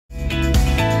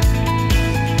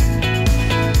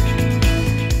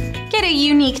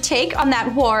unique take on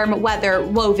that warm weather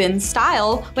woven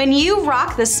style when you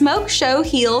rock the Smoke Show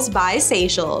heels by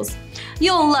Seychelles.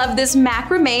 You'll love this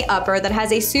macrame upper that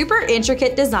has a super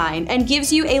intricate design and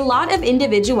gives you a lot of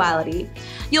individuality.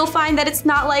 You'll find that it's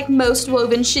not like most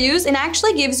woven shoes and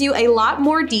actually gives you a lot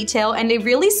more detail and a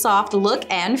really soft look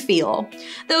and feel.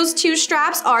 Those two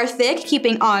straps are thick,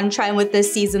 keeping on trend with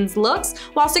this season's looks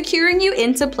while securing you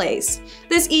into place.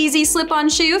 This easy slip-on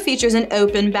shoe features an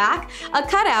open back, a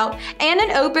cutout, and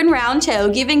an open round toe,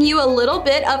 giving you a little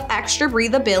bit of extra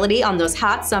breathability on those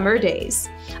hot summer days.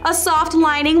 A soft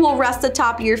lining will rest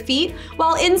atop your feet,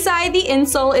 while inside the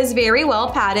insole is very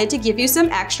well padded to give you some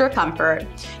extra comfort.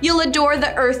 You'll adore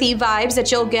the earthy vibes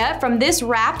that you'll get from this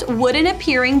wrapped wooden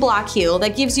appearing block heel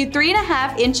that gives you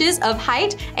 3.5 inches of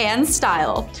height and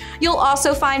style. You'll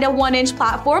also find a 1-inch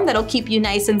platform that'll keep you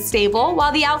nice and stable,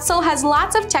 while the outsole has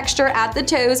lots of texture at the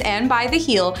toes and by the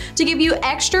heel to give you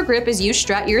extra grip as you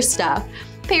strut your stuff.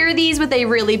 Pair these with a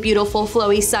really beautiful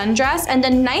flowy sundress and a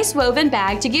nice woven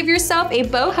bag to give yourself a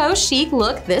boho chic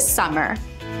look this summer.